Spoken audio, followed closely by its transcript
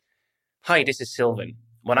Hi, this is Sylvan.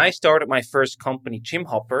 When I started my first company, Jim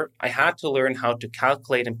Hopper, I had to learn how to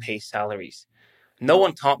calculate and pay salaries. No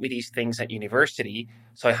one taught me these things at university,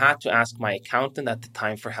 so I had to ask my accountant at the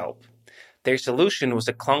time for help. Their solution was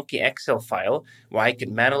a clunky Excel file where I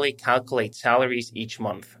could manually calculate salaries each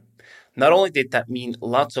month. Not only did that mean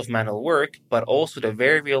lots of manual work, but also the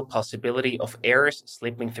very real possibility of errors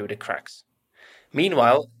slipping through the cracks.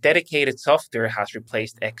 Meanwhile, dedicated software has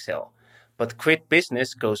replaced Excel. But Quit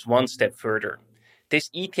Business goes one step further. This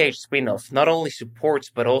ETH spin-off not only supports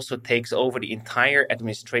but also takes over the entire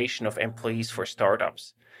administration of employees for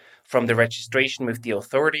startups. From the registration with the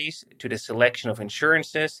authorities, to the selection of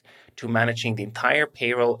insurances, to managing the entire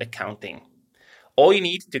payroll accounting. All you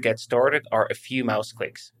need to get started are a few mouse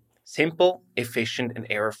clicks. Simple, efficient, and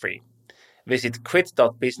error-free. Visit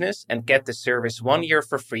quit.business and get the service 1 year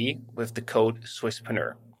for free with the code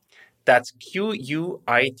Swisspreneur. That's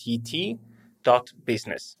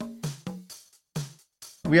QUITT.business.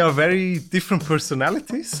 We are very different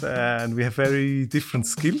personalities and we have very different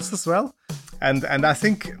skills as well. And I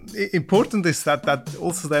think important is that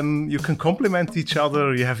also then you can complement each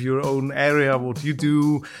other. You have your own area, what you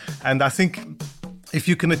do. And I think if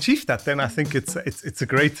you can achieve that, then I think it's a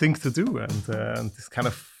great thing to do. And this kind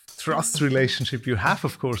of trust relationship you have,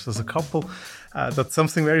 of course, as a couple, that's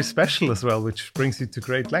something very special as well, which brings you to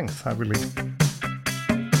great lengths, I believe.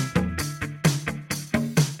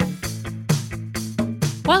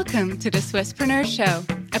 Welcome to the Swisspreneur Show,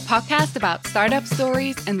 a podcast about startup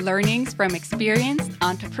stories and learnings from experienced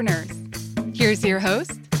entrepreneurs. Here's your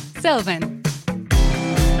host, Sylvan.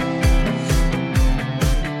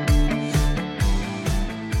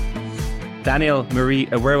 Daniel, Marie,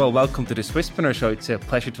 a very well welcome to the Swisspreneur Show. It's a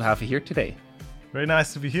pleasure to have you here today. Very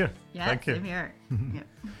nice to be here. Yeah, thank you. Same here. Yeah.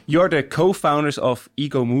 You're the co-founders of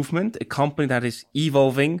Ego Movement, a company that is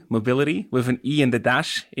evolving mobility with an E and the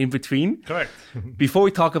dash in between. Correct. Before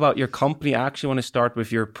we talk about your company, I actually want to start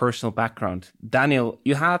with your personal background. Daniel,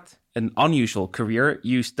 you had an unusual career.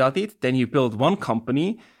 You studied, then you built one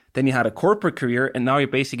company, then you had a corporate career, and now you're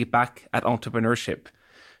basically back at entrepreneurship.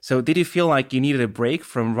 So did you feel like you needed a break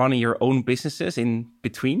from running your own businesses in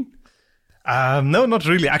between? No, not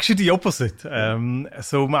really. Actually, the opposite.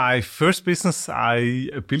 So my first business, I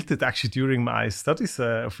built it actually during my studies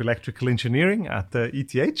of electrical engineering at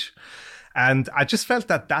ETH. And I just felt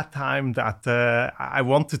at that time that I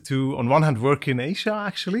wanted to, on one hand, work in Asia,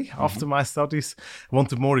 actually, after my studies. I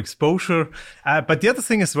wanted more exposure. But the other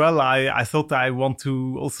thing as well, I thought I want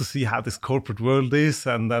to also see how this corporate world is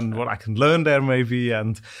and then what I can learn there maybe.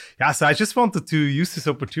 And yeah, so I just wanted to use this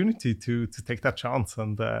opportunity to take that chance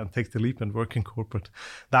and take the leap and work in corporate.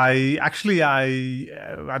 I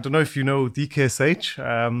don't know if you know DKSH.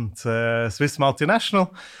 It's a Swiss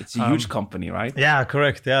multinational. It's a huge company, right? Yeah,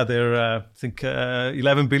 correct. Yeah, they're I think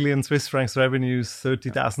 11 billion Swiss francs revenues,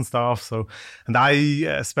 30,000 staff. So, and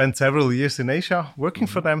I spent several years in Asia working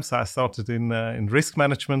for them. So I started in risk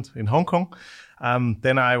management in Hong Kong.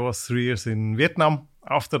 Then I was 3 years in Vietnam.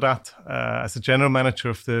 After that, as a general manager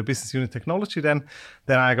of the business unit technology, then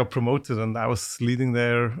I got promoted and I was leading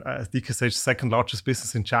their DKSH's second largest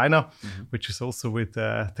business in China, which is also with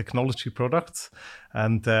technology products.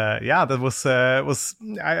 And that was I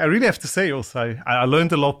really have to say also I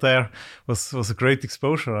learned a lot there. Was a great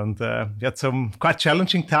exposure and had some quite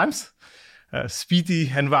challenging times.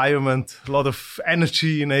 Speedy environment, a lot of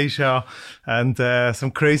energy in Asia, and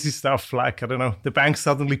some crazy stuff like, I don't know, the bank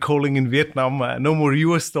suddenly calling in Vietnam, no more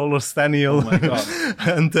US dollars, Daniel. Oh my God.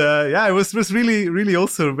 And it was really, really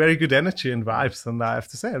also very good energy and vibes. And I have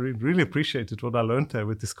to say, I really appreciated what I learned there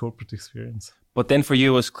with this corporate experience. But then for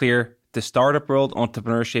you, it was clear the startup world,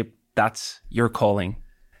 entrepreneurship, that's your calling.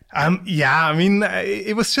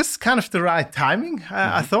 It was just kind of the right timing,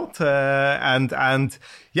 I thought.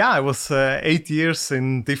 I was 8 years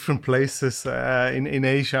in different places in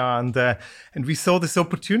Asia, and we saw this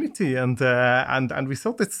opportunity, and we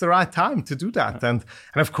thought it's the right time to do that. And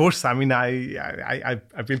of course, I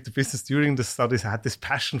built the business during the studies. I had this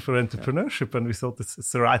passion for entrepreneurship, and we thought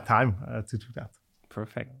it's the right time to do that.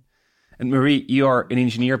 Perfect. And Marie, you are an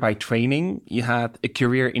engineer by training. You had a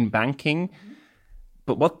career in banking.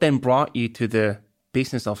 But what then brought you to the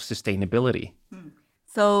business of sustainability?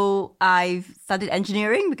 So I've studied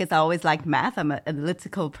engineering because I always liked math. I'm an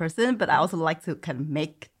analytical person, but I also like to kind of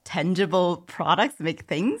make tangible products, make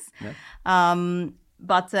things. Yeah.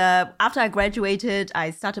 But after I graduated, I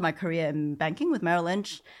started my career in banking with Merrill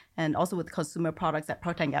Lynch and also with consumer products at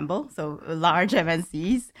Procter & Gamble, so large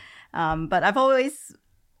MNCs. But I've always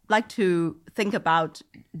liked to think about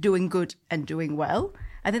doing good and doing well.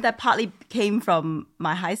 I think that partly came from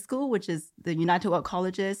my high school, which is the United World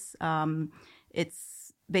Colleges.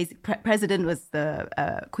 It's president was the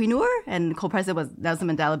Queen Noor, and co-president was Nelson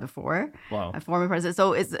Mandela before, Wow. a former president.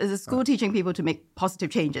 So it's a school teaching people to make positive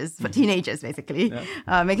changes for teenagers, basically,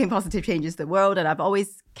 making positive changes to the world. And I've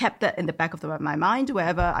always kept that in the back of my mind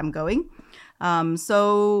wherever I'm going.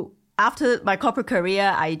 So after my corporate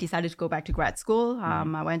career, I decided to go back to grad school.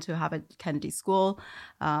 I went to Harvard Kennedy School.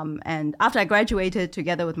 And after I graduated,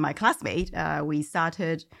 together with my classmate, we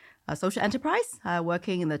started a social enterprise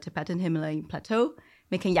working in the Tibetan Himalayan plateau,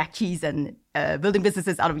 making yak cheese and building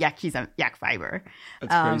businesses out of yak cheese and yak fiber.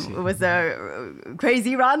 That's crazy. It was a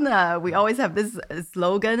crazy run. We always have this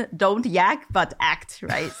slogan, don't yak, but act,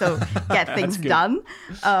 right? So get things done.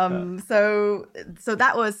 So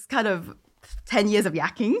that was kind of 10 years of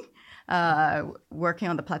yakking, working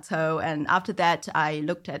on the plateau. And after that, I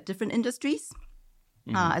looked at different industries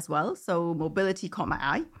as well. So mobility caught my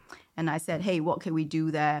eye. And I said, hey, what can we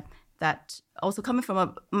do there that also coming from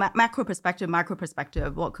a macro perspective, micro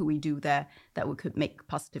perspective, what could we do there that we could make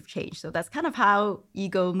positive change? So that's kind of how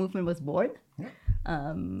Ego Movement was born.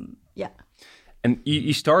 Yeah. And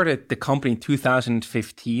you started the company in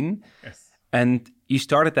 2015. Yes. And you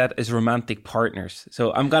started that as romantic partners.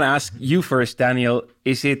 So I'm going to ask you first, Daniel,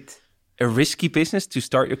 is it a risky business to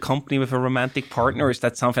start your company with a romantic partner? Or is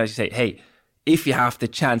that something that you say, hey, if you have the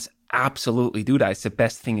chance, absolutely do that. It's the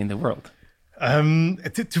best thing in the world.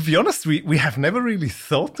 To be honest, we have never really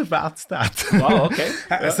thought about that. Wow, okay.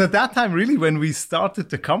 So at that time, really, when we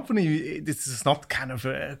started the company, this is not kind of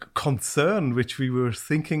a concern which we were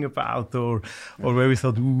thinking about or where we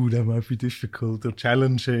thought, ooh, that might be difficult or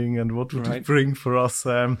challenging and what would it bring for us.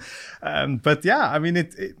 But yeah, I mean,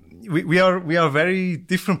 we are very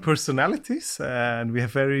different personalities and we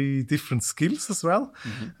have very different skills as well.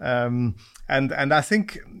 And I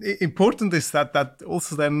think important is that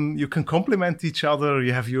also then you can complement each other.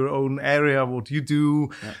 You have your own area, what you do.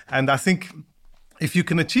 Yeah. And I think if you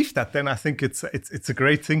can achieve that, then I think it's a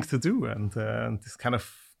great thing to do. And this kind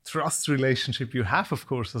of trust relationship you have, of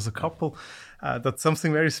course, as a couple, that's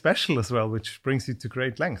something very special as well, which brings you to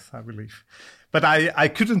great length, I believe. But I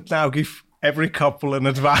couldn't now give every couple an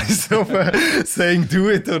advice of saying do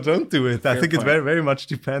it or don't do it. I think it very, very much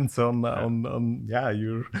depends on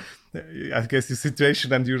your, I guess, your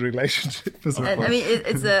situation and your relationship as well. I mean,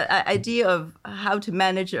 it's an idea of how to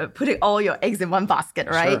manage putting all your eggs in one basket,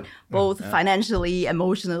 right? Sure. Both financially,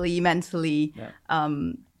 emotionally, mentally.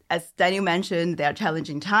 As Daniel mentioned, there are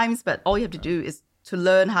challenging times, but all you have to do is to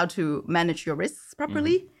learn how to manage your risks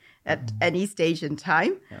properly at any stage in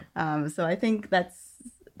time. So I think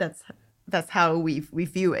that's how we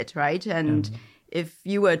view it, right? And if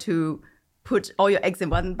you were to put all your eggs in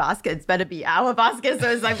one basket, it's better be our basket. So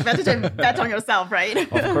it's like better to bet on yourself, right?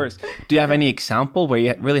 Of course. Do you have any example where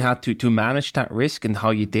you really had to manage that risk and how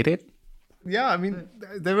you did it? Yeah, I mean,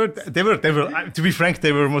 there were. To be frank,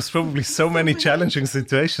 there were most probably so many challenging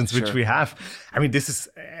situations which we have. I mean, this is.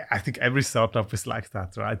 I think every startup is like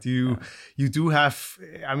that, right? You do have.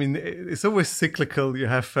 I mean, it's always cyclical. You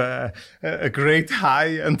have a great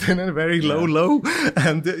high and then a very low,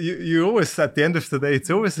 and you always at the end of the day, it's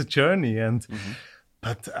always a journey. And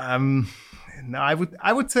but no,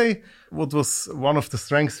 I would say what was one of the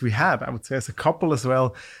strengths we had. I would say as a couple as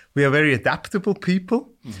well. We are very adaptable people.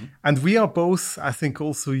 And we are both, I think,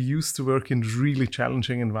 also used to work in really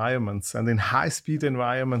challenging environments and in high-speed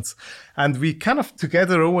environments. And we kind of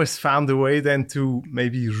together always found a way then to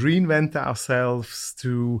maybe reinvent ourselves,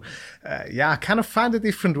 to, kind of find a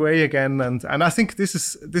different way again. And I think this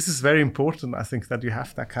is very important. I think that you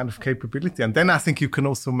have that kind of capability. And then I think you can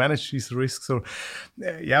also manage these risks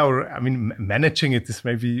managing it is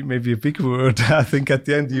maybe a big word. I think at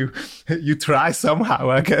the end you try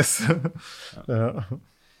somehow, I guess.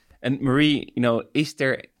 And Marie, we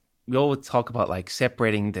always talk about like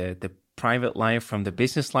separating the private life from the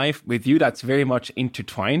business life. With you, that's very much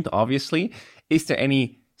intertwined, obviously. Is there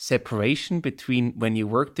any separation between when you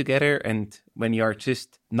work together and when you are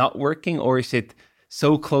just not working? Or is it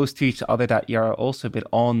so close to each other that you are also a bit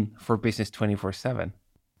on for business 24/7?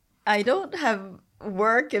 I don't have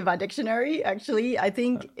work in my dictionary, actually. I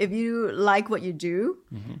think if you like what you do,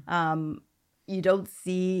 you don't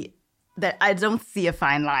see that. I don't see a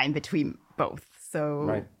fine line between both.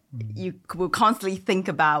 So you will constantly think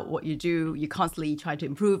about what you do. You constantly try to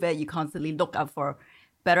improve it. You constantly look out for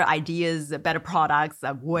better ideas, better products,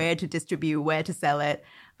 where to distribute, where to sell it.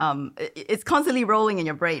 It's constantly rolling in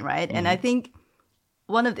your brain, right? And I think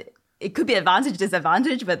it could be advantage,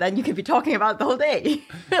 disadvantage, but then you could be talking about it the whole day.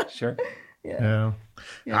 Sure. Yeah.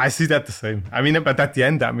 I see that the same. I mean, but at the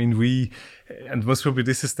end, I mean, and most probably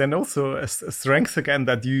this is then also a strength again,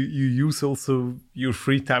 that you use also your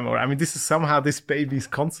free time, or I mean, this is somehow, this baby is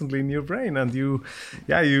constantly in your brain, and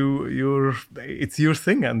it's your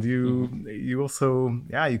thing, and you also,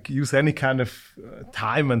 you use any kind of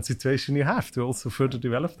time and situation you have to also further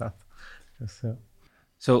develop that. Yes, yeah.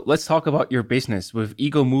 So let's talk about your business. With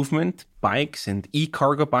Ego Movement bikes and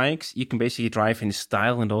e-cargo bikes, you can basically drive in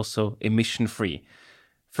style and also emission-free.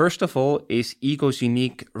 First of all, is Ego's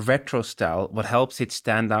unique retro style what helps it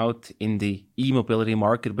stand out in the e-mobility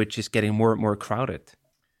market, which is getting more and more crowded?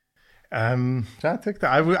 I take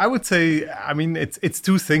that. I would say, I mean, it's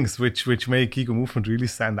two things which make Ego Movement really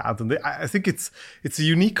stand out, and I think it's a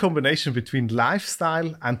unique combination between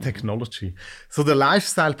lifestyle and technology. So the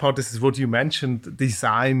lifestyle part, this is what you mentioned,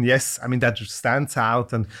 design. Yes, I mean that stands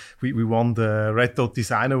out, and we won the Red Dot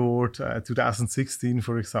Design Award 2016,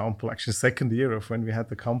 for example. Actually, second year of when we had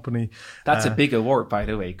the company. That's a big award, by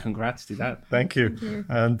the way. Congrats to that. Thank you.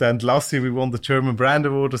 And then last year we won the German Brand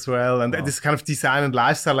Award as well, and this kind of design and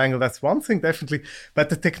lifestyle angle, that's one thing, definitely. But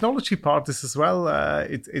the technology part is as well,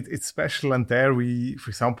 it's special. And there for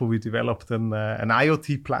example, we developed an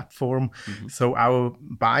IoT platform. So our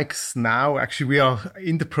bikes now, actually, we are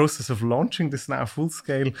in the process of launching this now full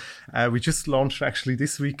scale. We just launched actually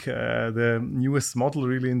this week the newest model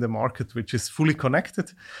really in the market, which is fully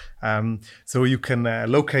connected. So you can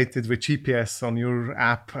locate it with GPS on your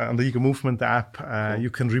app, on the Ego Movement app. You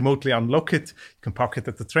can remotely unlock it. You can park it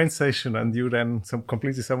at the train station, and you then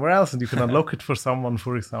completely somewhere else, and you can unlock it for someone,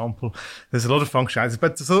 for example. There's a lot of functionalities,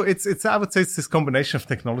 but so it's I would say it's this combination of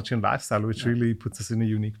technology and lifestyle which really puts us in a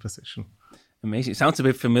unique position. Amazing. Sounds a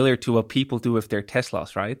bit familiar to what people do with their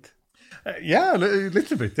Teslas, right? Yeah, a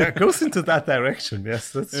little bit. Yeah, it goes into that direction.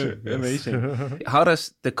 Yes, that's true. Yes. Amazing. How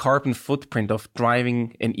does the carbon footprint of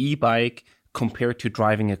driving an e-bike compare to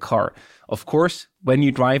driving a car? Of course, when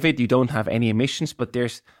you drive it, you don't have any emissions, but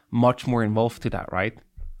there's much more involved to that, right?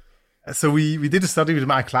 So we did a study with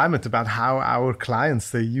My Climate about how our clients,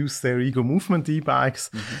 they use their Ego Movement e-bikes.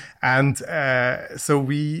 And so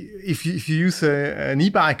if you use an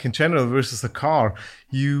e-bike in general versus a car,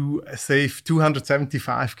 you save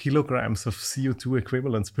 275 kilograms of CO2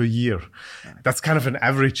 equivalents per year. That's kind of an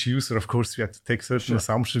average user. Of course, we had to take certain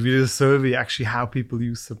assumptions. We did a survey actually how people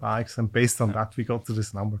use the bikes, and based on that, we got to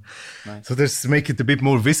this number. Nice. So this make it a bit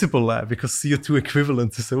more visible because CO2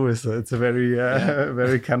 equivalent is always it's a very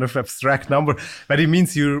very kind of abstract number, but it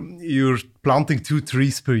means you're planting 2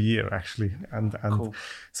 trees per year actually, and cool.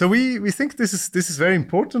 So we think this is very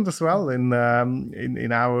important as well in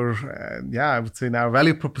our I would say in our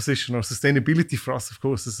value proposition, or sustainability for us, of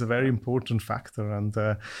course, is a very important factor, and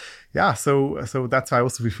so that's why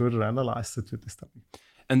also we further analyzed it with this study.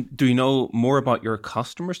 And do you know more about your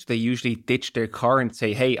customers? Do they usually ditch their car and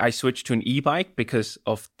say, hey, I switched to an e-bike because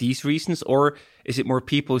of these reasons? Or is it more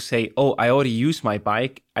people who say, oh, I already use my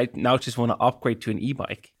bike, I now just want to upgrade to an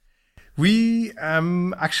e-bike? We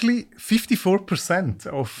actually 54%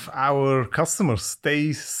 of our customers,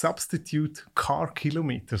 they substitute car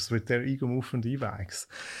kilometers with their Ego Movement e-bikes.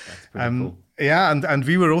 That's pretty cool. Yeah, and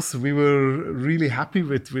we were really happy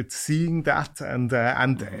with seeing that,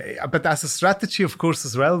 but as a strategy, of course,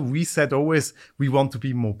 as well, we said always we want to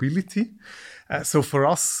be mobility. So for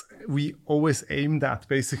us, we always aimed at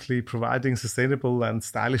basically providing sustainable and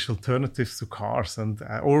stylish alternatives to cars and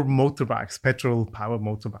or motorbikes, petrol-powered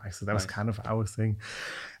motorbikes. So that was kind of our thing.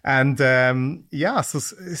 And so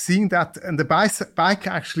seeing that, and the bike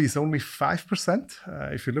actually is only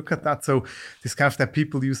 5%, if you look at that. So this kind of that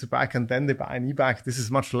people use a bike and then they buy an e-bike, this is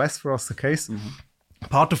much less for us the case.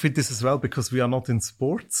 Part of it is as well because we are not in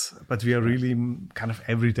sports, but we are really kind of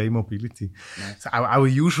everyday mobility. Nice. So our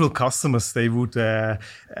usual customers, they would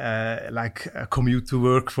commute to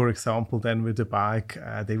work, for example, then with a bike.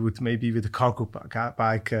 They would maybe with a cargo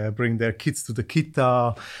bike bring their kids to the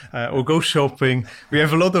kita or go shopping. We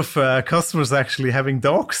have a lot of customers actually having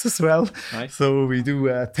dogs as well. Nice. So we do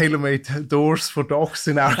tailor-made doors for dogs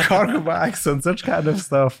in our cargo bikes and such kind of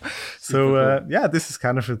stuff. So cool. This is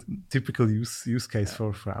kind of a typical use case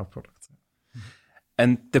for our products.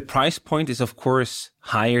 And the price point is, of course,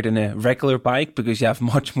 higher than a regular bike because you have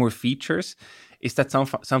much more features. Is that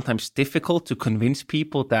sometimes difficult to convince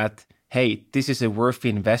people that, hey, this is a worthy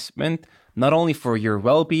investment, not only for your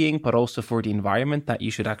well-being, but also for the environment that you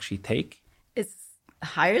should actually take? It's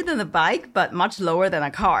higher than a bike, but much lower than a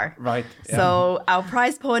car. Right. Yeah. So our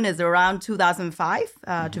price point is around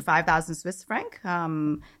 2,005 to 5,000 Swiss franc.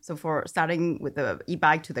 So for starting with the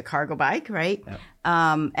e-bike to the cargo bike, right?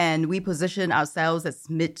 Yeah. And we position ourselves as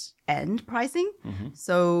mid-end pricing.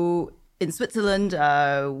 So in Switzerland,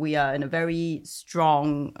 we are in a very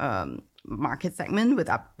strong market segment with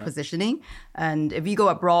our positioning. And if you go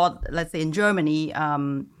abroad, let's say in Germany,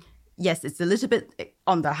 yes, it's a little bit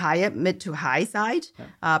on the higher, mid to high side,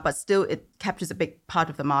 but still it captures a big part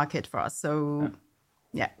of the market for us. So,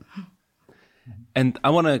 yeah. And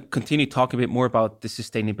I want to continue talking a bit more about the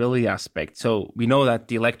sustainability aspect. So we know that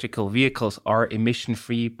the electrical vehicles are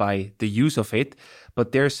emission-free by the use of it,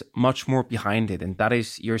 but there's much more behind it, and that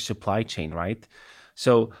is your supply chain, right?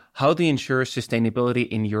 So how do you ensure sustainability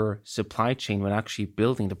in your supply chain when actually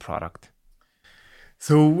building the product?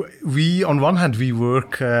 So we, on one hand, we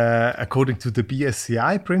work according to the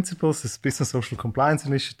BSCI principles, this Business Social Compliance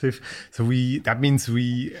Initiative. So that means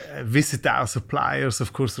we visit our suppliers,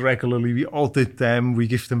 of course, regularly. We audit them. We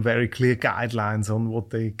give them very clear guidelines on what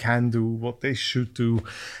they can do, what they should do.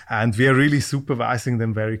 And we are really supervising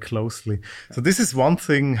them very closely. So this is one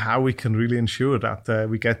thing how we can really ensure that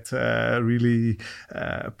we get really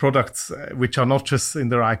products which are not just in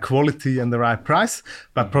the right quality and the right price,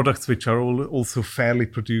 but products which are also fairly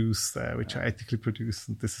produced, which are ethically produced,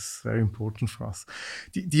 and this is very important for us.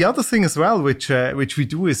 The other thing as well, which we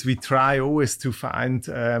do, is we try always to find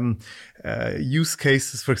use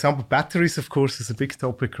cases. For example, batteries, of course, is a big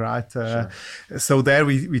topic, right? So there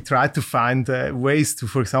we try to find ways to,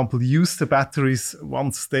 for example, use the batteries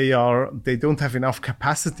once they don't have enough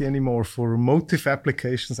capacity anymore for motive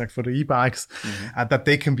applications, like for the e-bikes, that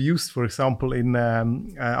they can be used, for example, in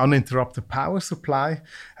uninterrupted power supply.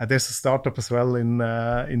 There's a startup as well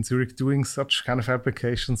in Zurich doing such kind of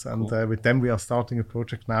applications, and with them we are starting a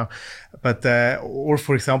project now. But or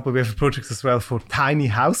for example, we have a project as well for tiny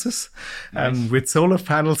houses. Nice. With solar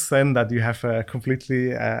panels, then that you have a completely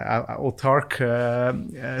autark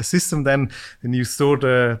system. Then you store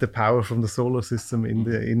the power from the solar system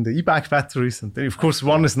in the e-bike batteries, and then, of course,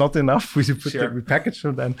 one is not enough. We package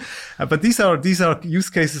them then. But these are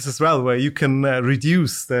use cases as well where you can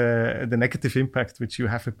reduce the negative impact which you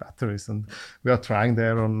have with batteries, and we are trying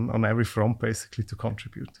there on every front basically to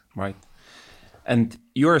contribute. Right. And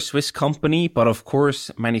you're a Swiss company, but of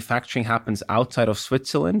course, manufacturing happens outside of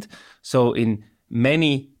Switzerland. So in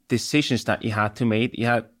many decisions that you had to make, you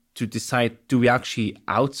had to decide, do we actually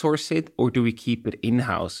outsource it or do we keep it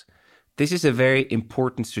in-house? This is a very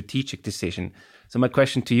important strategic decision. So my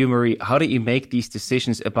question to you, Marie, how do you make these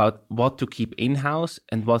decisions about what to keep in-house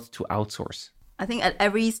and what to outsource? I think at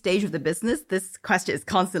every stage of the business, this question is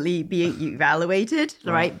constantly being evaluated,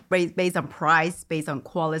 right? Based on price, based on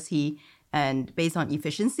quality, and based on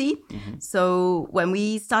efficiency. So when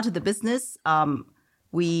we started the business, and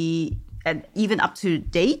even up to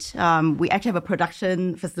date, we actually have a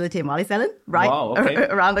production facility in Wallisellen, right? Wow, okay.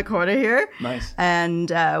 Around the corner here. Nice. And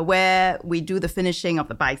where we do the finishing of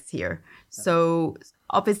the bikes here. So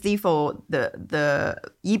obviously for the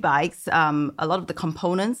e-bikes, a lot of the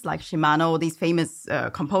components like Shimano, these famous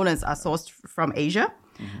components are sourced from Asia.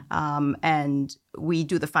 And we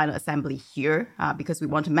do the final assembly here because we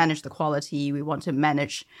want to manage the quality. We want to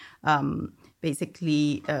manage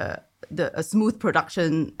basically a smooth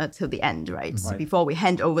production till the end, right? So before we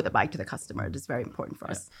hand over the bike to the customer. It is very important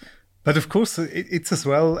for us. But of course, it's as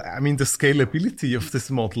well, I mean, the scalability of this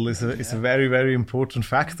model is a very, very important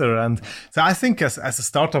factor. And so I think as a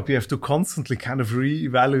startup, you have to constantly kind of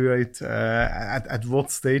reevaluate at what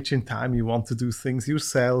stage in time you want to do things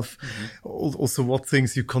yourself. Also, what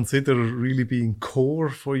things you consider really being core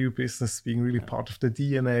for your business, being really part of the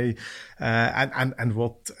DNA, and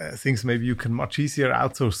what things maybe you can much easier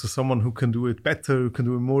outsource to someone who can do it better, who can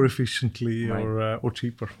do it more efficiently or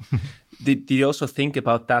cheaper. Did you also think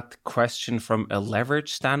about that question from a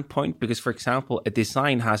leverage standpoint? Because, for example, a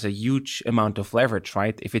design has a huge amount of leverage,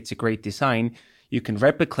 right? If it's a great design, you can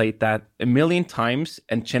replicate that 1 million times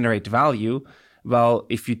and generate value. Well,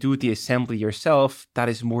 if you do the assembly yourself, that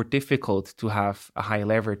is more difficult to have a high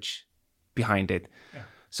leverage behind it. Yeah.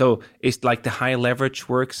 So is like the high leverage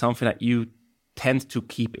work something that you tend to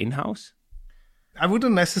keep in-house? I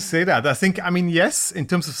wouldn't necessarily say that. I think, yes, in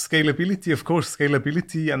terms of scalability, of course,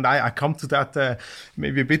 scalability, and I come to that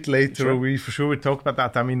maybe a bit later. Sure. We for sure will talk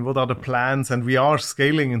about that. What are the plans? And we are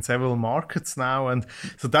scaling in several markets now, and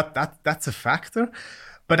so that's a factor.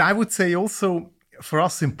 But I would say also, for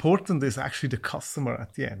us, important is actually the customer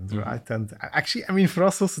at the end, right? And actually, for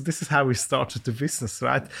us also, this is how we started the business,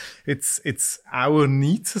 right? It's our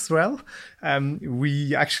needs as well.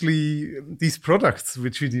 We actually, these products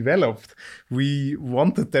which we developed, we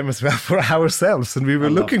wanted them as well for ourselves, and we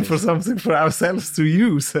were looking for something for ourselves to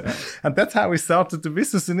use. And that's how we started the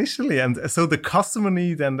business initially. And so the customer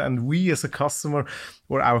need and we as a customer,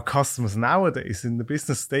 or our customers nowadays in the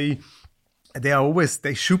business,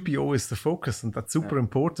 they should be always the focus, and that's super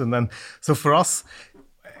important. And so for us,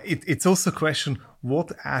 it's also a question,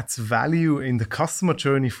 what adds value in the customer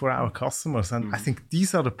journey for our customers? And I think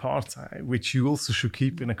these are the parts which you also should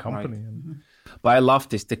keep in a company. Right. But I love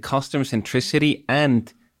this, the customer centricity,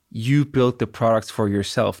 and you built the products for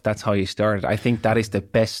yourself. That's how you started. I think that is the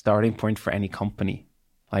best starting point for any company.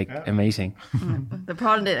 Amazing. The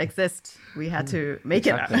product didn't exist. We had to make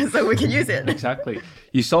it so we can use it. Exactly.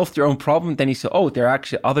 You solved your own problem. Then you said, oh, there are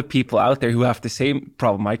actually other people out there who have the same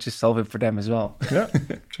problem. I just solve it for them as well. Yeah,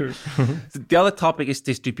 true. The other topic is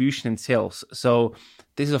distribution and sales. So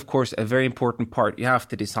this is, of course, a very important part. You have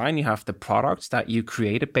the design, you have the products that you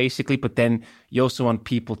created basically, but then you also want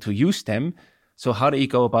people to use them. So how do you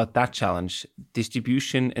go about that challenge?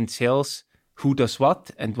 Distribution and sales. Who does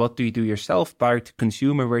what, and what do you do yourself? Buyer to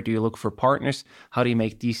consumer, where do you look for partners? How do you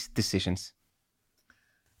make these decisions?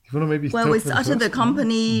 You want to maybe we started the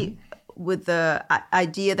company with the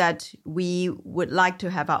idea that we would like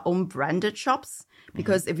to have our own branded shops,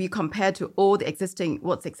 because if you compare to all the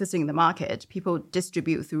what's existing in the market, people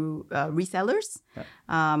distribute through resellers.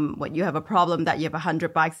 When you have a problem that you have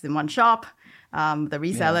 100 bikes in one shop, the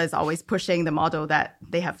reseller is always pushing the model that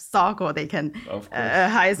they have stock or they can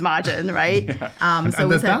highest margin, right? And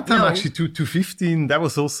at that time, actually, 2015, that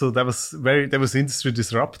was industry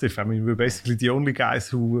disruptive. I mean, we're basically the only guys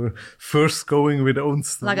who were first going with own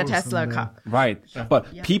stores. Like a Tesla car. Right.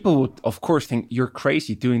 But people would, of course, think you're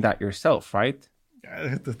crazy doing that yourself, right?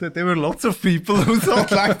 There were lots of people who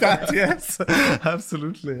thought like that, yes,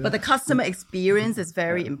 absolutely. But the customer experience is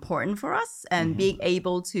very important for us, and being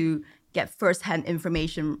able to get first-hand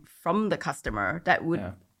information from the customer that would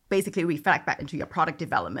basically reflect back into your product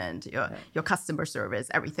development, your customer service,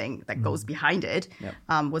 everything that goes behind it,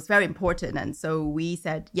 was very important. And so we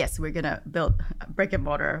said, yes, we're going to build a brick and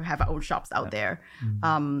mortar, have our own shops out there,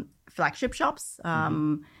 flagship shops,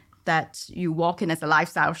 that you walk in as a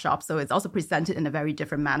lifestyle shop. So it's also presented in a very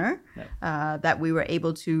different manner, that we were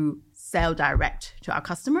able to sell direct to our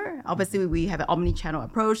customer. Obviously, we have an omni-channel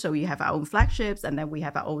approach. So we have our own flagships, and then we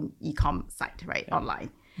have our own e-com site, right,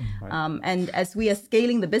 online. Right. And as we are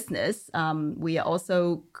scaling the business, we are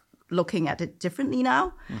also looking at it differently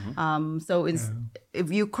now. So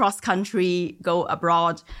if you cross-country, go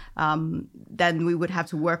abroad, then we would have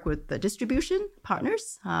to work with the distribution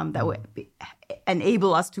partners that would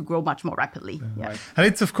enable us to grow much more rapidly. Right. And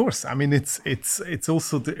it's, of course, I mean, it's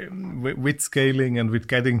also with scaling and with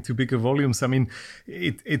getting to bigger volumes. I mean,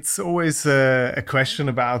 it's always a question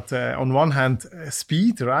about, on one hand,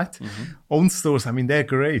 speed, right? Own stores, I mean, they're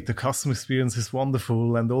great. The customer experience is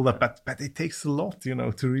wonderful and all that, but it takes a lot,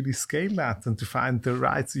 to really scale that and to find the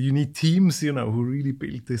right. You need teams, who really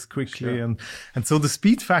build this quickly, and so the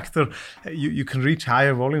speed factor, you can reach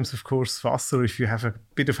higher volumes, of course, faster if you have a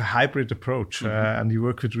bit of a hybrid approach and you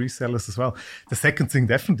work with resellers as well. The second thing,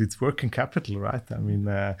 definitely, it's working capital, right? I mean,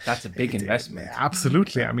 that's a big investment.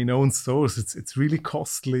 Absolutely. I mean, own stores, it's really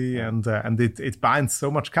costly and it binds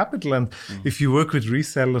so much capital. And if you work with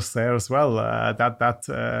resellers there as well,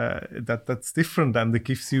 that's different, and it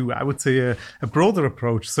gives you, I would say, a broader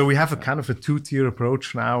approach. So we have a kind of a two-tier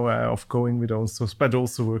approach now of going with own stores, but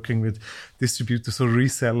also working with distributors or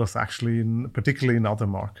resellers, actually, particularly in other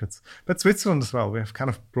markets. But Switzerland as well, we have kind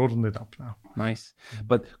of broadened it up now. Nice.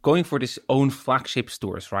 But going for this own flagship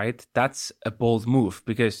stores, right? That's a bold move,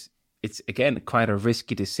 because it's, again, quite a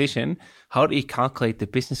risky decision. How do you calculate the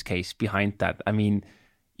business case behind that? I mean,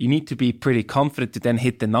 you need to be pretty confident to then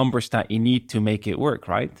hit the numbers that you need to make it work,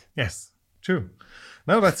 right? Yes, true.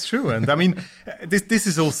 No, that's true. And I mean, this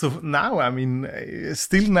is also now, I mean,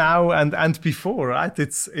 still now and before, right?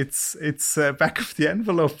 It's back of the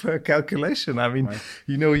envelope calculation. I mean,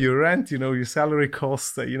 you know your rent, you know your salary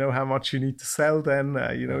costs, you know how much you need to sell then,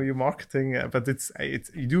 you know your marketing. But it's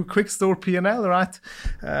you do a quick store P&L, right?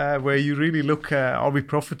 Where you really look, are we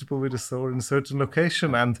profitable with a store in a certain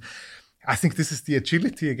location? And I think this is the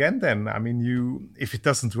agility again then. I mean, if it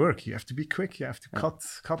doesn't work, you have to be quick. You have to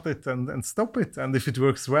cut it and stop it. And if it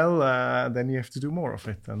works well, then you have to do more of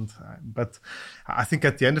it. But I think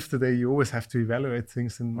at the end of the day, you always have to evaluate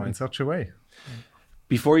things in such a way.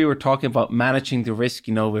 Before you were talking about managing the risk,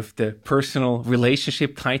 with the personal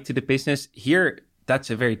relationship tied to the business, here,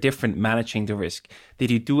 that's a very different managing the risk.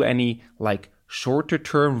 Did you do any shorter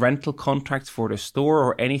term rental contracts for the store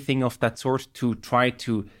or anything of that sort to try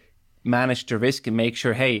to manage the risk and make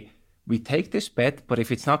sure, hey, we take this bet, but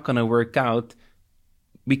if it's not going to work out,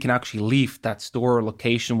 we can actually leave that store,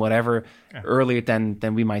 location, whatever, earlier than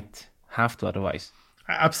we might have to otherwise?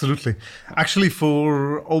 Absolutely. Actually,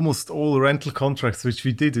 for almost all rental contracts, which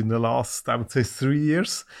we did in the last, I would say, 3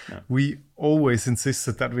 years, we always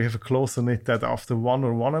insisted that we have a clause on it that after 1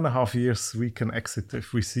 or 1.5 years, we can exit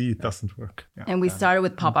if we see it doesn't work. Yeah. And we started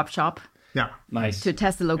with pop-up shop. Yeah. Nice. To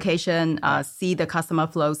test the location, see the customer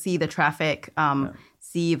flow, see the traffic,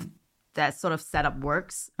 see if that sort of setup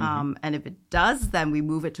works. And if it does, then we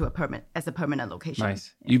move it to a permanent location.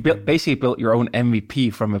 Nice. You basically built your own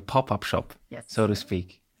MVP from a pop-up shop, so to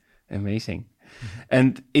speak. Amazing.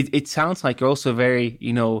 And it sounds like you're also very,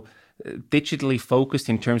 digitally focused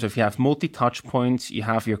in terms of you have multi-touch points, you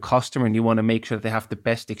have your customer, and you want to make sure that they have the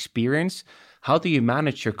best experience. How do you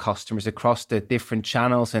manage your customers across the different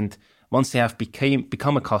channels? And once they have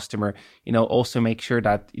become a customer, also make sure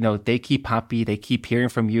that, they keep happy, they keep hearing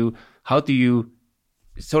from you. How do you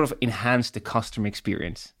sort of enhance the customer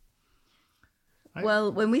experience?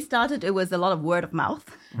 Well, when we started, it was a lot of word of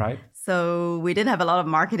mouth. Right. So we didn't have a lot of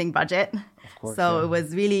marketing budget. Of course. So it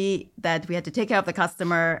was really that we had to take care of the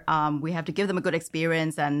customer. We have to give them a good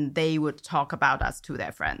experience, and they would talk about us to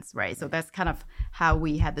their friends, right? So that's kind of how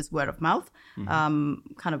we had this word of mouth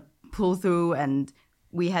kind of pull through, and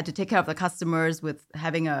we had to take care of the customers with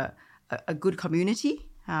having a good community.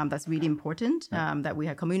 That's really important, that we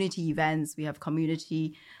have community events, we have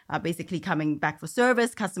community basically coming back for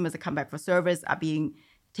service. Customers that come back for service are being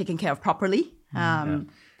taken care of properly.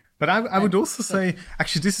 But I would also say,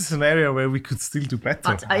 actually, this is an area where we could still do better.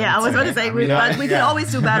 But, I was going to say, but we can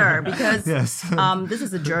always do better because this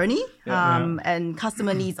is a journey, and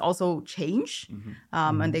customer needs also change,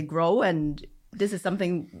 and they grow, and this is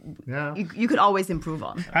something you could always improve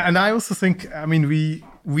on. And I also think,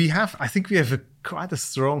 we have quite a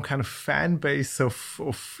strong kind of fan base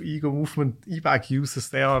of Ego Movement e-bike users.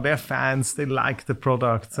 They're fans. They like the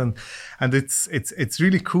products, and it's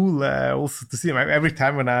really cool also to see them. Every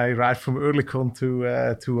time when I ride from Oerlikon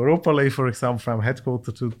to Europalais, for example, from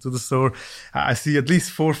headquarters to the store, I see at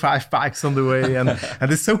least 4 or 5 bikes on the way, and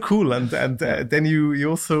it's so cool. And then you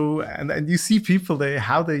also and you see people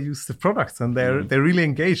how they use the products, and they're really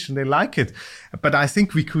engaged and they like it. But I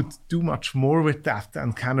think we could do much more with that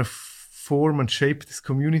and kind of form and shape this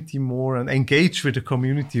community more and engage with the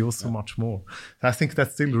community also much more. I think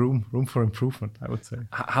that's still room for improvement, I would say.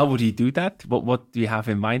 How would you do that? What do you have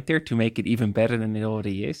in mind there to make it even better than it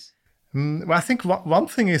already is? Well, I think one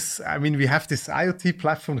thing is, we have this IoT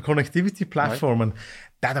platform, the connectivity platform, and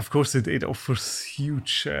that, of course, it offers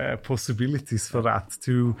huge possibilities for that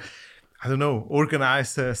to, I don't know,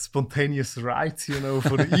 organize spontaneous rides,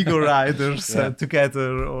 for the ego riders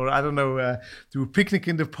together, or I don't know, do a picnic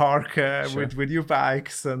in the park with your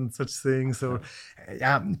bikes and such things, or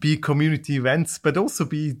be community events, but also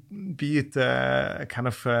be it kind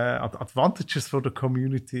of advantages for the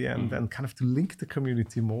community and kind of to link the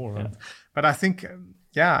community more. But I think.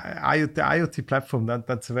 The IoT platform,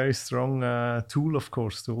 that's a very strong tool, of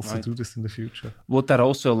course, to also do this in the future. Would that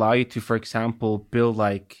also allow you to, for example, build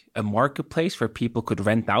like a marketplace where people could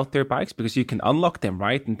rent out their bikes because you can unlock them,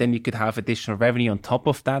 right? And then you could have additional revenue on top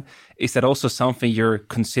of that. Is that also something you're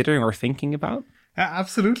considering or thinking about?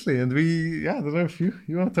 Absolutely. And I don't know if you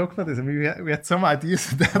want to talk about this. We had some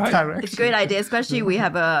ideas in that direction. It's a great idea, especially we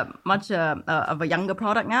have a much of a younger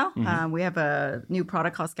product now. We have a new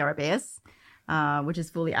product called Scarabaeus. Which is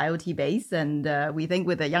fully IoT based, and we think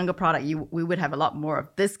with a younger product, we would have a lot more of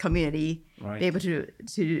this community be able to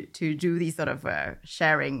do these sort of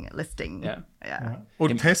sharing listing. Or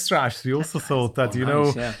test drives. We also thought that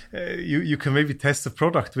you can maybe test a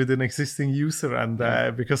product with an existing user,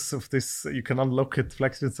 and because of this, you can unlock it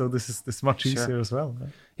flexibly. So this is much easier as well.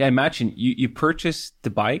 Right? Yeah, imagine you purchase the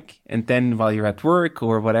bike, and then while you're at work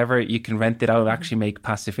or whatever, you can rent it out and actually make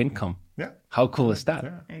passive income. Yeah. How cool is that?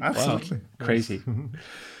 Yeah, absolutely. Wow, crazy.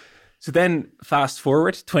 So then fast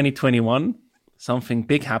forward 2021, something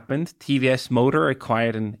big happened. TVS Motor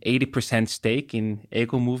acquired an 80% stake in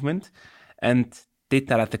Ego Movement and did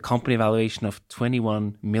that at the company valuation of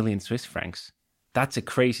 21 million Swiss francs. That's a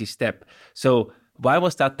crazy step. So why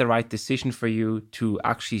was that the right decision for you to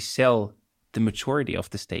actually sell the majority of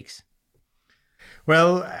the stakes?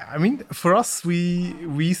 Well, for us,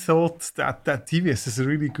 we thought that TVS is a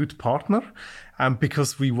really good partner,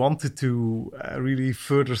 because we wanted to really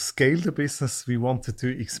further scale the business. We wanted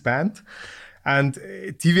to expand. And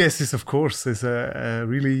TVS is, of course, a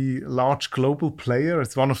really large global player.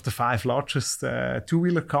 It's one of the 5 largest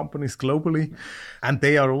two-wheeler companies globally. And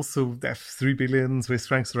they are also, they have 3 billion Swiss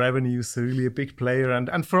francs revenue, so really a big player.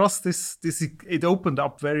 And for us, it opened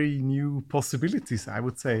up very new possibilities, I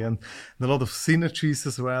would say, and a lot of synergies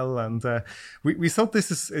as well. And we thought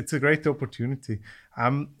it's a great opportunity.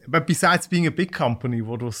 But besides being a big company,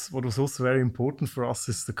 what was also very important for us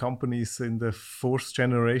is the company is in the fourth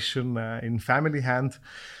generation in family hand,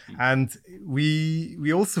 and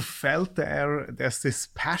we also felt there's this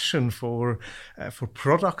passion for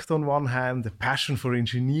product on one hand, a passion for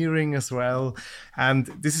engineering as well, and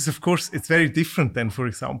this is of course it's very different than, for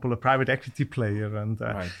example, a private equity player, and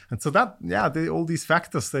so that all these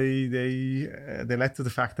factors they led to the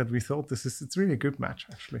fact that we thought it's really a good match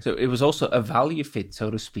actually. So it was also a value fit, so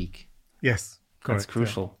to speak. Yes, correct. That's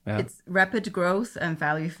crucial. Yeah. It's rapid growth and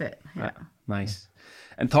value fit. Yeah. Nice.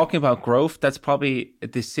 And talking about growth, that's probably a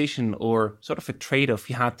decision or sort of a trade-off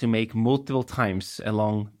you had to make multiple times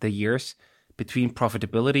along the years between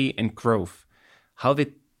profitability and growth. How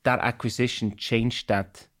did that acquisition change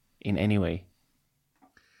that in any way?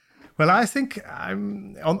 Well, I think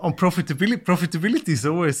on profitability. Profitability is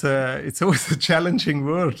always a challenging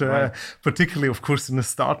word, particularly, of course, in a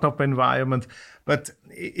startup environment. But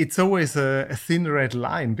it's always a thin red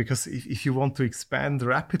line, because if you want to expand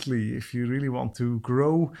rapidly, if you really want to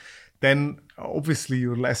grow, then obviously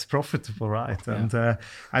you're less profitable, right? Yeah.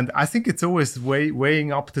 And I think it's always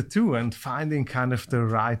weighing up the two and finding kind of the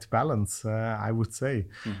right balance, I would say.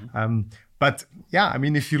 Mm-hmm. But yeah, I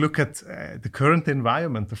mean, if you look at the current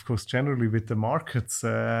environment, of course, generally with the markets,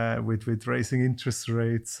 with raising interest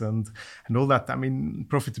rates and all that, I mean,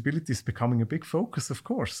 profitability is becoming a big focus, of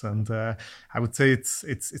course. And I would say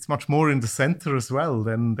it's much more in the center as well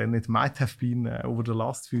than it might have been over the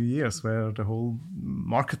last few years, where the whole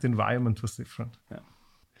market environment was different. Yeah.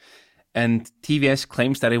 And TVS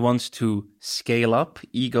claims that it wants to scale up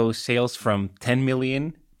Ego sales from 10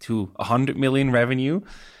 million to 100 million revenue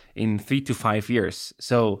in 3 to 5 years.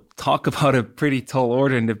 So talk about a pretty tall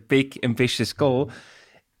order and a big ambitious goal.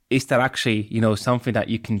 Is that actually, something that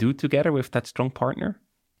you can do together with that strong partner?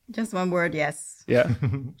 Just one word, yes. Yeah,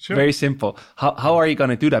 sure. Very simple. How are you going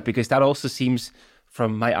to do that? Because that also seems,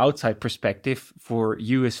 from my outside perspective, for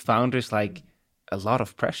you as founders, like a lot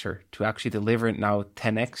of pressure to actually deliver now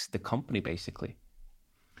 10x the company, basically.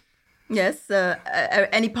 Yes,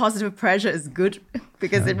 any positive pressure is good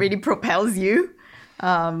because it really propels you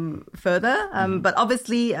further. But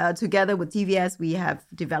obviously, together with TVS, we have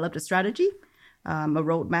developed a strategy, a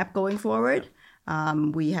roadmap going forward.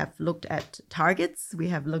 We have looked at targets. We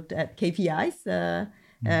have looked at KPIs,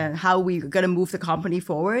 how we're going to move the company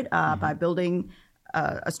forward by building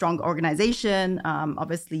a strong organization,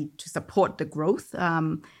 obviously to support the growth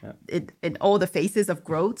in all the phases of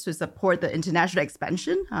growth, to support the international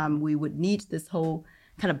expansion. We would need this whole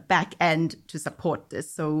kind of back end to support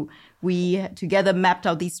this. So we together mapped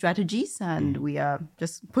out these strategies and we are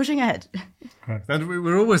just pushing ahead. Right. And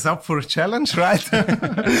we're always up for a challenge, right?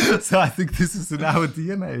 So I think this is in our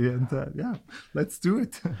DNA and let's do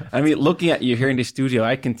it. I mean, looking at you here in the studio,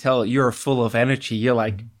 I can tell you're full of energy. You're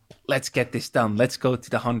like, let's get this done. Let's go to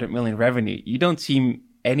the 100 million revenue. You don't seem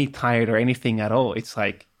any tired or anything at all. It's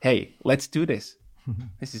like, hey, let's do this.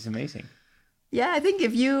 This is amazing. Yeah, I think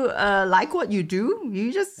if you like what you do,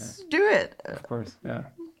 you just do it. Of course, yeah.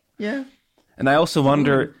 Yeah. And I also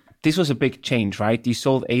wonder, this was a big change, right? You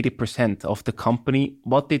sold 80% of the company.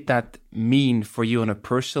 What did that mean for you on a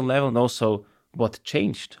personal level? And also, what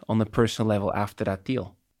changed on a personal level after that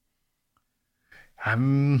deal?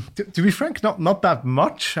 To be frank, not that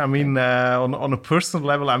much. I mean, on a personal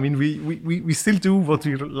level, I mean, we still do what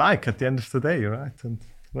we like at the end of the day, right? And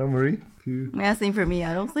well, Marie, yeah, same for me.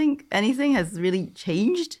 I don't think anything has really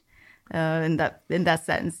changed in that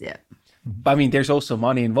sense yet. But I mean, there's also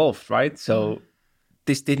money involved, right? So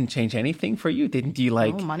this didn't change anything for you, didn't you?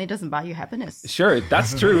 Like, no, money doesn't buy you happiness. Sure,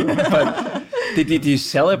 that's true. But did you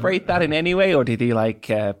celebrate that in any way, or did you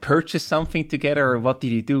purchase something together, or what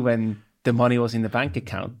did you do when the money was in the bank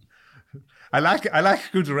account? I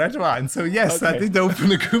like good red wine, so yes, okay. I did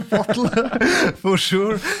open a good bottle for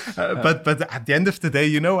sure. But at the end of the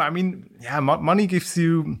day, I mean, money gives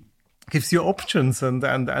you options,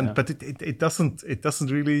 but it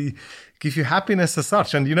doesn't really give you happiness as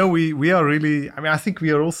such. And we are really, I mean, I think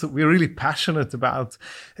we're really passionate about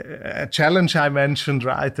a challenge I mentioned,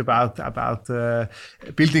 right? About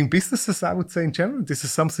building businesses, I would say in general. This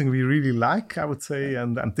is something we really like, I would say,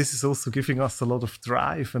 and this is also giving us a lot of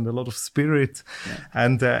drive and a lot of spirit. Yeah.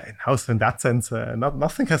 And also in that sense,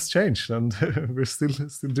 nothing has changed, and we're still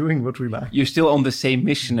doing what we like. You're still on the same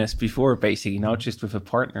mission as before, basically, not just with a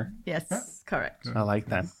partner. Yes, correct. I like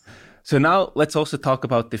that. So now let's also talk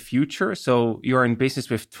about the future. So you're in business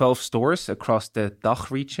with 12 stores across the DACH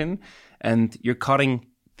region, and you're cutting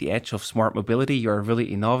the edge of smart mobility. You're really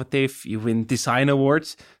innovative. You win design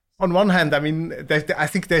awards. On one hand, I mean, I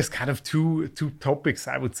think there's kind of two topics,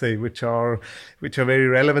 I would say, which are very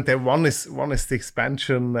relevant. One is the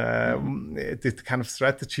expansion, the kind of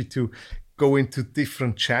strategy to go into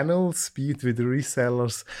different channels, be it with the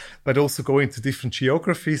resellers, but also go into different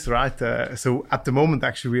geographies, right? So at the moment,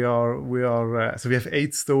 actually, we have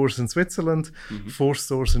 8 stores in Switzerland, 4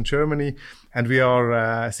 stores in Germany, and we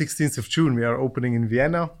are 16th of June. We are opening in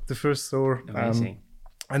Vienna, the first store. Amazing.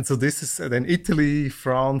 And so this is then Italy,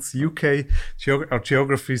 France, UK, are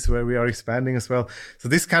geographies where we are expanding as well. So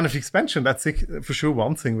this kind of expansion, that's for sure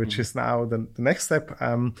one thing, which is now the next step.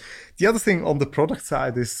 The other thing on the product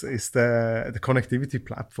side is the connectivity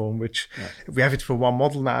platform, which we have it for one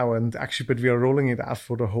model now, and actually, but we are rolling it out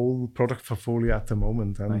for the whole product portfolio at the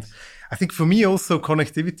moment. And I think for me also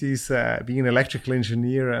connectivity is being an electrical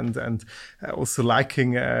engineer and also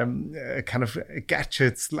liking kind of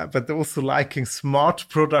gadgets, but also liking smart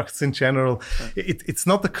products in general. It's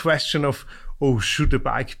not a question of, should a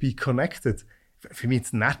bike be connected? For me,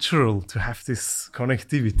 it's natural to have this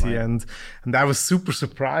connectivity. And I was super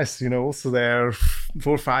surprised, also there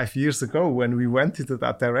 4 or 5 years ago when we went into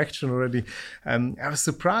that direction already. I was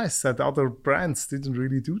surprised that other brands didn't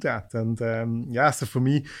really do that. And so for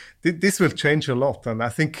me, this will change a lot. And I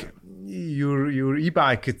think your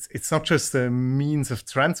e-bike, it's not just a means of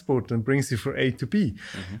transport and brings you from A to B,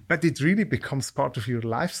 but it really becomes part of your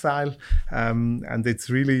lifestyle. And it's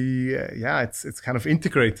really, it's kind of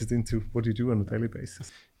integrated into what you do on a daily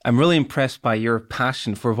basis. I'm really impressed by your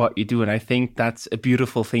passion for what you do. And I think that's a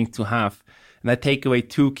beautiful thing to have. And I take away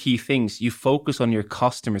 2 key things. You focus on your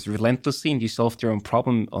customers relentlessly and you solve their own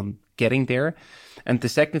problem on getting there. And the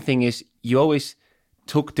second thing is you always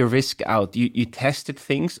took the risk out. You tested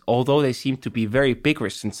things, although they seem to be very big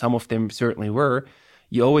risks, and some of them certainly were.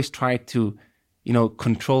 You always try to,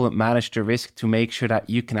 control and manage the risk to make sure that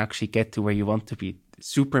you can actually get to where you want to be.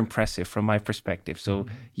 Super impressive from my perspective. So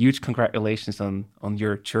huge congratulations on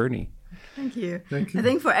your journey. Thank you. I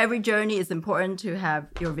think for every journey, it's important to have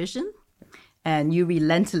your vision and you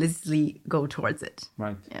relentlessly go towards it.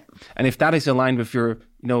 Right. Yeah. And if that is aligned with your,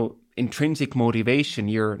 intrinsic motivation,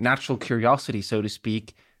 your natural curiosity, so to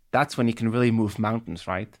speak, that's when you can really move mountains,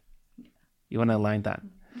 right? You want to align that.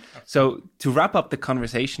 So to wrap up the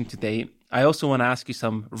conversation today, I also want to ask you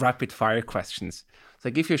some rapid fire questions. So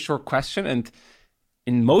I give you a short question, and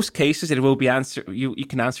in most cases it will be you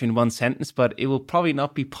can answer in one sentence, but it will probably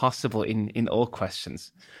not be possible in all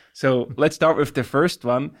questions. So let's start with the first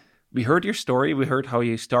one. We heard your story. We heard how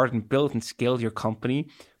you started and built and scaled your company.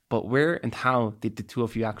 But where and how did the two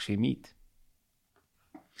of you actually meet?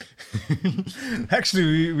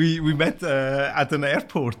 Actually, we met at an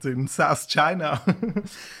airport in South China.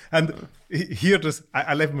 And here,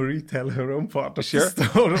 I let Marie tell her own part of the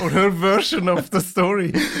story, or her version of the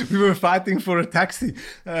story. We were fighting for a taxi,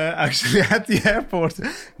 actually, at the airport.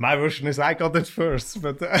 My version is I got it first,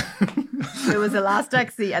 but... It was the last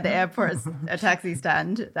taxi at the airport, a taxi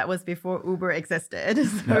stand. That was before Uber existed.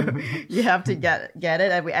 So you have to get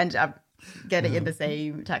it, and we ended up getting in the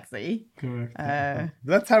same taxi. Correct.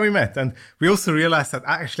 That's how we met. And we also realized that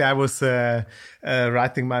actually I was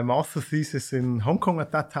writing my master thesis in Hong Kong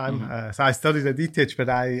at that time. So I studied at ETH, but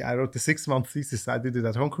I wrote the 6-month thesis. I did it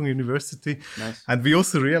at Hong Kong University. Nice. And we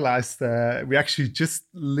also realized we actually just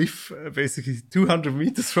live basically 200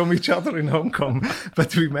 meters from each other in Hong Kong,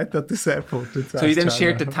 but we met at this airport. So you then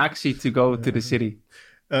shared the taxi to go to the city?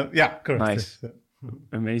 Yeah, correct. Nice. Yes.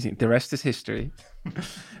 Amazing. The rest is history.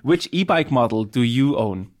 Which e-bike model do you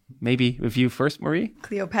own? Maybe with you first, Marie?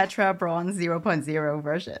 Cleopatra Bronze 0.0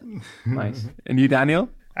 version. Nice. And you, Daniel?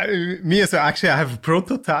 Me as well. Actually, I have a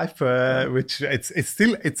prototype, which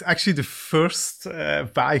it's actually the first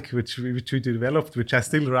bike which we developed, which I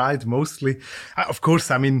still ride mostly. Of course,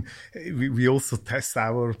 I mean, we also test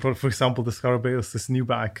for example, the Scarabeus, this new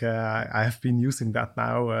bike. I have been using that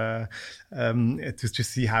now to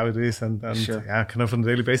just see how it is and kind of on a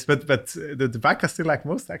daily basis. But the bike I still like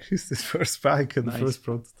most actually is this first bike and the first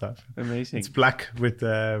prototype. Amazing. It's black with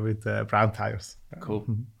brown tires. Cool.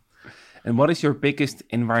 And what is your biggest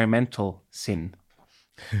environmental sin?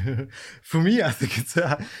 For me, I think it's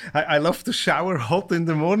I love to shower hot in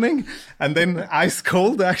the morning and then ice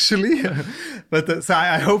cold actually. But so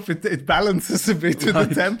I hope it balances a bit with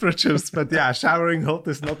the temperatures. But yeah, showering hot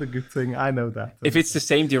is not a good thing. I know that. If it's the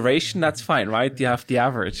same duration, that's fine, right? You have the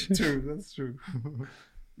average. True, that's true.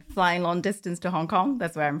 Flying long distance to Hong Kong,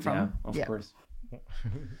 that's where I'm from. Yeah, of course.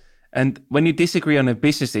 And when you disagree on a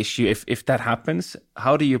business issue, if that happens,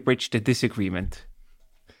 how do you bridge the disagreement?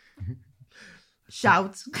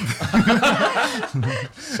 shout.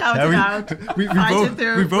 Shout it out. We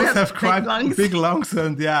both have quite big lungs,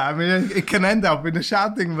 and I mean, it can end up in a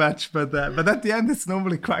shouting match, but at the end, it's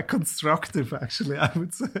normally quite constructive, actually, I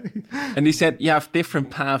would say. And you said you have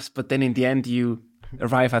different paths, but then in the end, you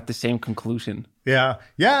arrive at the same conclusion. Yeah.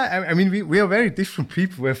 I mean, we are very different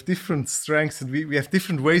people. We have different strengths, and we have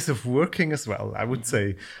different ways of working as well, I would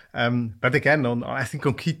say. But again, I think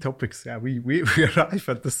on key topics, we arrive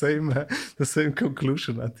at the same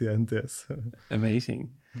conclusion at the end. Yes.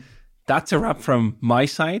 Amazing. That's a wrap from my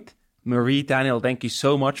side. Marie, Daniel, thank you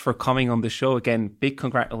so much for coming on the show. Again, big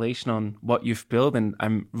congratulations on what you've built, and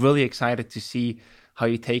I'm really excited to see how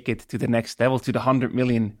you take it to the next level, to the 100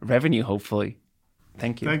 million revenue, hopefully.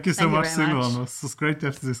 Thank you. Thank you so much, Silvan. It was great to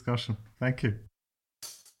have the discussion. Thank you.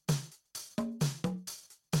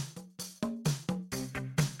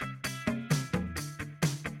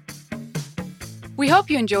 We hope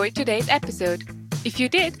you enjoyed today's episode. If you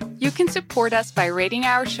did, you can support us by rating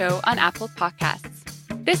our show on Apple Podcasts.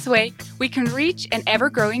 This way, we can reach an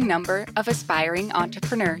ever-growing number of aspiring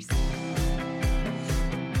entrepreneurs.